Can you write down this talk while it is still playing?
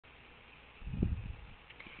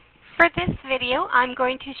For this video, I'm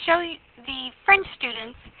going to show you the French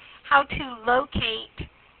students how to locate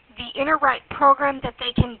the InterWrite program that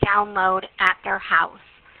they can download at their house.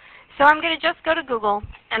 So I'm going to just go to Google,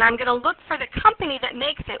 and I'm going to look for the company that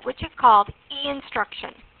makes it, which is called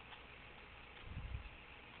eInstruction.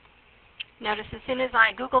 Notice as soon as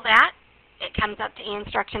I Google that, it comes up to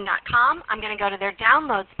eInstruction.com. I'm going to go to their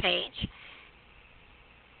downloads page,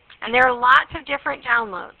 and there are lots of different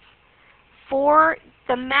downloads. For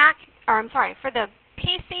the for the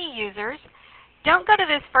PC users, don't go to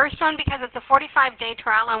this first one because it's a 45-day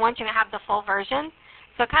trial. I want you to have the full version.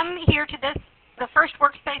 So come here to the first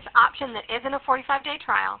Workspace option that isn't a 45-day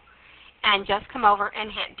trial, and just come over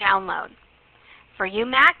and hit download. For you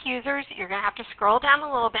Mac users, you're going to have to scroll down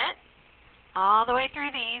a little bit, all the way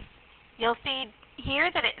through these. You'll see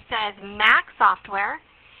here that it says Mac software.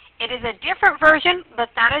 It is a different version, but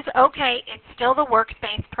that is okay. It's still the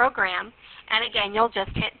Workspace program. And again, you'll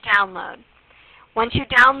just hit download. Once you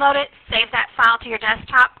download it, save that file to your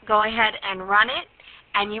desktop, go ahead and run it,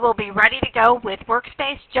 and you will be ready to go with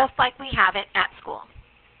Workspace just like we have it at school.